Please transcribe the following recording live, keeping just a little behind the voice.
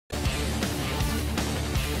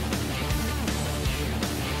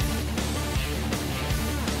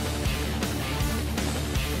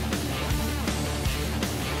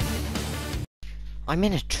I'm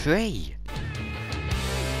in a tree!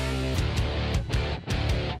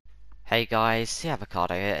 Hey guys, the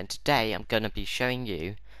Avocado here, and today I'm going to be showing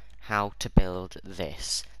you how to build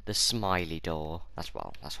this, the smiley door. That's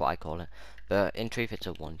what I call it, but in truth it's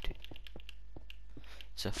a 1-2.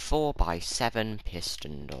 It's a 4x7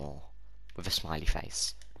 piston door with a smiley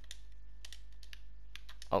face.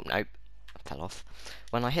 Oh no, I fell off.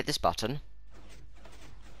 When I hit this button,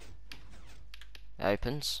 it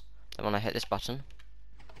opens. Then when I hit this button,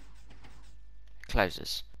 it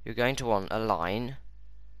closes. You're going to want a line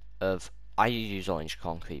of, I use orange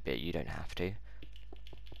concrete, but you don't have to.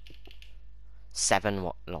 7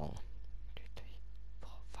 long. 2, 3, 4,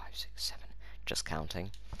 5, 6, 7. Just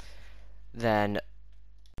counting. Then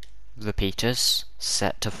repeaters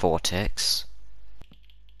set to 4 ticks,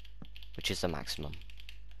 which is the maximum.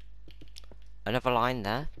 Another line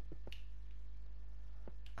there,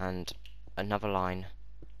 and another line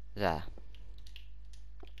there.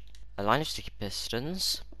 A line of sticky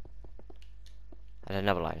pistons, and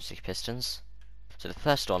another line of sticky pistons. So the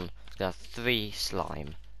first one is going to have 3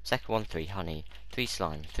 slime. Second one, 3 honey. 3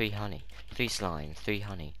 slime, 3 honey. 3 slime, 3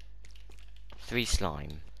 honey. 3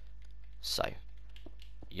 slime. So,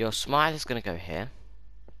 your smile is going to go here.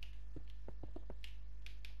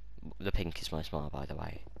 The pink is my smile, by the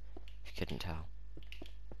way, if you couldn't tell.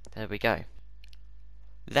 There we go.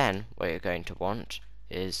 Then, what you're going to want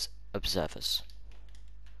is observers.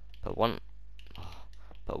 Put one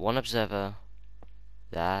observer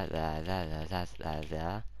there,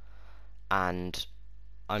 and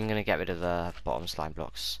I'm going to get rid of the bottom slime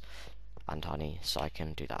blocks and honey so I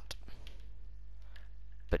can do that.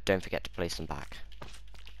 But don't forget to place them back.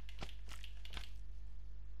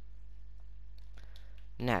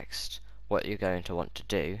 Next, what you're going to want to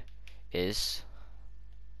do is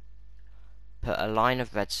put a line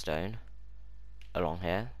of redstone along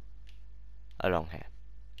here,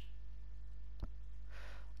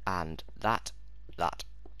 and that.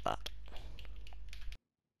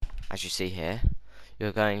 As you see here,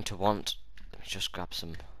 you're going to want, let me just grab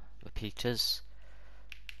some repeaters,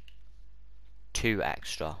 2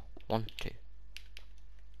 extra, 1, 2.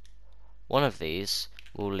 One of these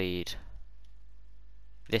will lead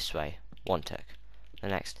this way, 1 tick. The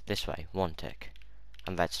next, this way, 1 tick.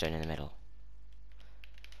 And redstone in the middle.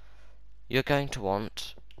 You're going to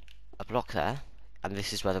want a block there, and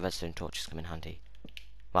this is where the redstone torches come in handy.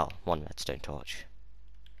 Well, 1 redstone torch.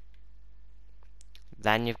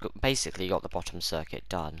 Then you've basically got the bottom circuit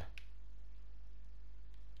done.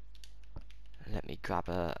 Let me grab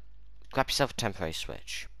yourself a temporary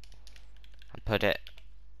switch and put it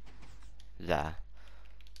there.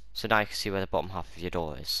 So now you can see where the bottom half of your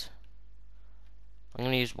door is. I'm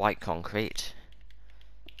going to use white concrete.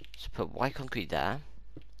 So put white concrete there,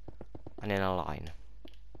 and in a line.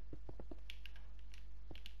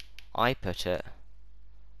 I put it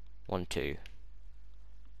 1, 2,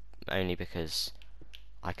 only because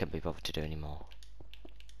I couldn't be bothered to do any more.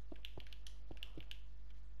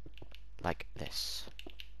 Like this.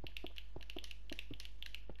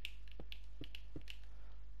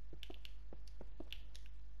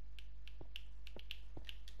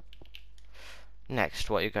 Next,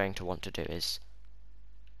 what you're going to want to do is,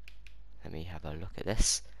 let me have a look at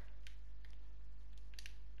this.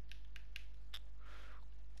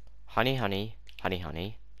 Honey, honey, honey,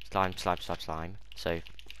 honey, slime, slime, slime, slime. So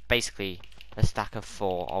basically a stack of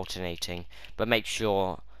 4 alternating, but make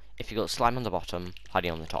sure if you've got slime on the bottom, honey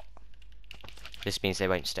on the top. This means they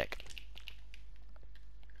won't stick.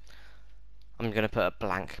 I'm going to put a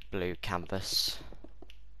blank blue canvas,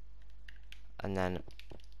 and then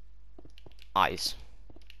eyes.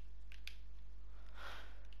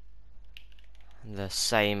 And the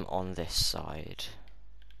same on this side.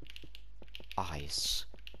 Eyes.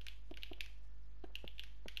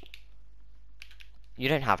 You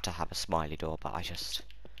don't have to have a smiley door, but I just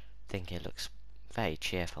think it looks very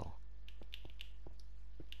cheerful.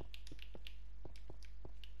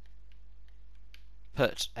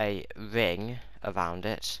 Put a ring around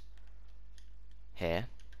it here.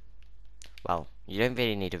 Well, you don't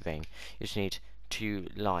really need a ring, you just need 2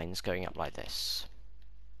 lines going up like this.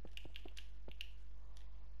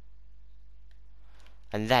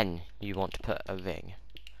 And then you want to put a ring.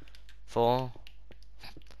 4,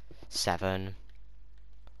 7,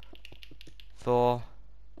 4,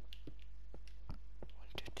 1,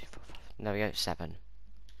 2, 3, 4, 5. There we go, 7.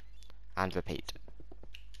 And repeat.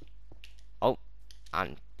 Oh,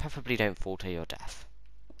 and preferably don't fall to your death.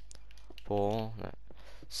 4, no,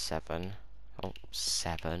 7, oh,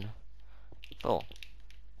 7, 4.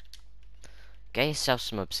 Get yourself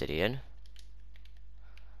some obsidian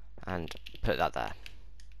and put that there.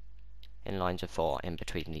 in lines of 4 in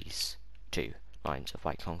between these 2 lines of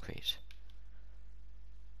white concrete.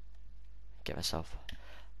 Get myself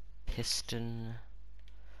piston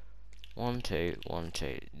 1 2 1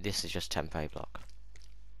 2. This is just temporary block.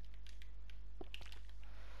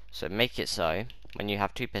 So make it so when you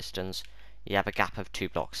have 2 pistons, you have a gap of 2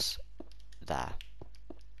 blocks there.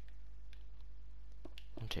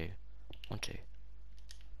 1 2 1 2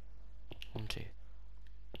 1 2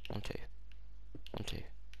 1 2 1 2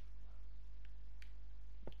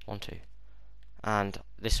 1 2, and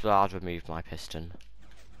this is where I'd remove my piston.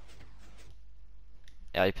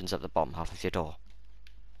 It opens up the bottom half of your door.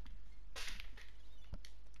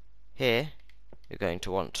 Here you're going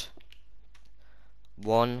to want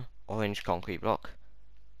 1 orange concrete block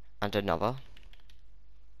and another.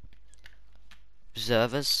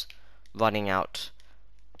 Observers running out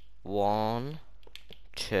 1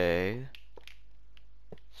 2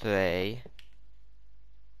 3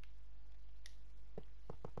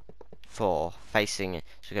 4, facing it,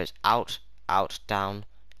 so it goes out, out, down,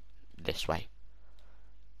 this way.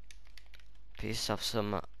 Put yourself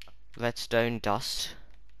some redstone dust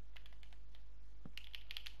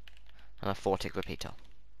and a 4-tick repeater.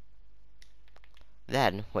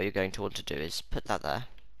 Then what you're going to want to do is put that there,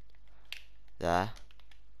 there,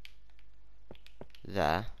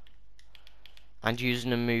 there, and use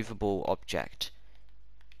an immovable object.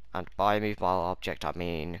 And by immovable object I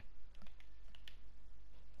mean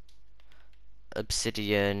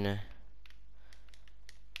obsidian,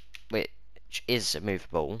 which is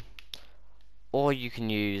immovable, or you can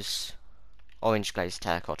use orange glazed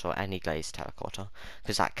terracotta or any glazed terracotta,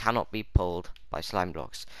 because that cannot be pulled by slime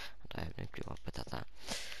blocks. And I have no clue, I'll put that there.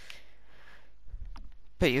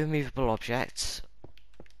 Put your immovable objects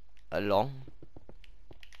along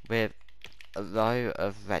with a row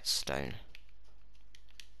of redstone.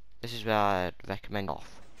 This is where I'd recommend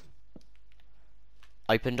off.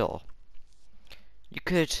 Open door. You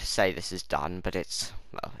could say this is done, but it's,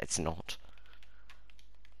 well, it's not.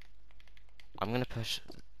 I'm going to push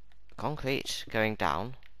concrete going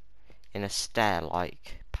down in a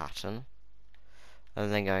stair-like pattern, and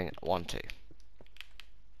then going 1 2,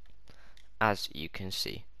 as you can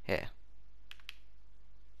see here.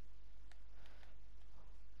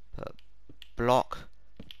 Put block,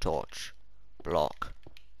 torch, block,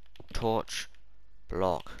 torch,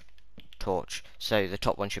 block, torch. So the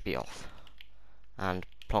top one should be off. And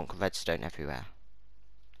plonk redstone everywhere.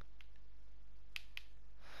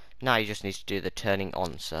 Now you just need to do the turning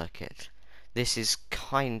on circuit. This is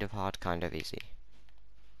kind of hard, kind of easy.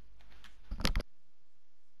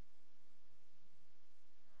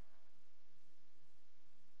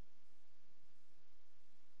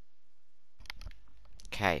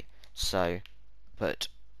 Okay, so put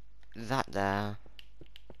that there,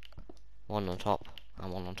 1 on top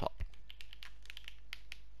and 1 on top.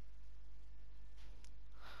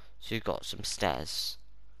 So you've got some stairs.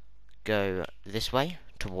 Go this way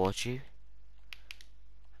towards you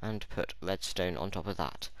and put redstone on top of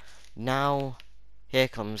that. Now here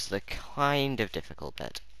comes the kind of difficult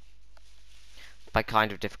bit. By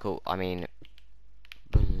kind of difficult I mean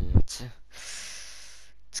it's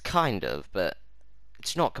kind of, but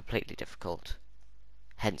it's not completely difficult.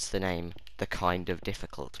 Hence the name, the kind of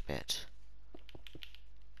difficult bit.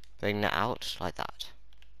 Bring that out like that.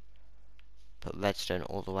 Put redstone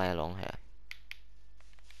all the way along here.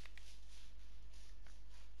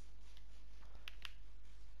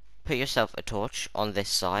 Put yourself a torch on this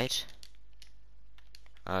side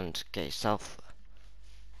and get yourself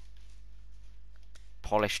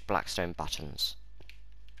polished blackstone buttons.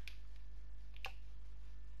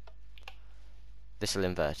 This will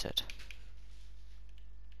invert it.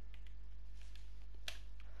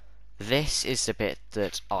 This is the bit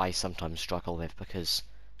that I sometimes struggle with because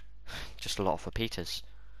just a lot of repeaters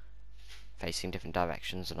facing different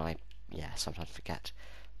directions, and I, yeah, sometimes forget.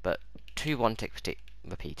 But 2 1-tick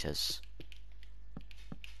repeaters.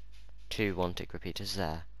 2 1-tick repeaters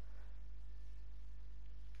there.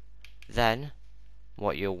 Then,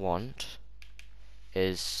 what you'll want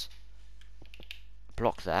is a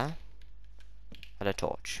block there and a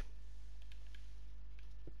torch.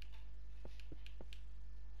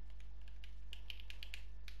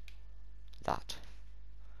 That.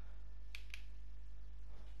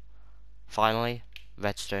 Finally,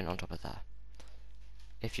 redstone on top of there.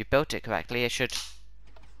 If you built it correctly, it should...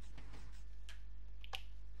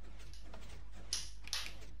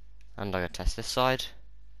 And I'm going to test this side.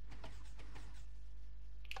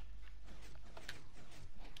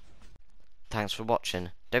 Thanks for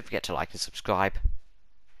watching. Don't forget to like and subscribe.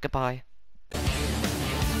 Goodbye.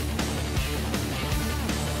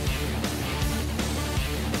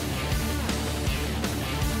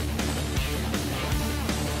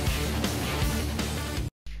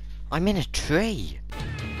 I'm in a tree!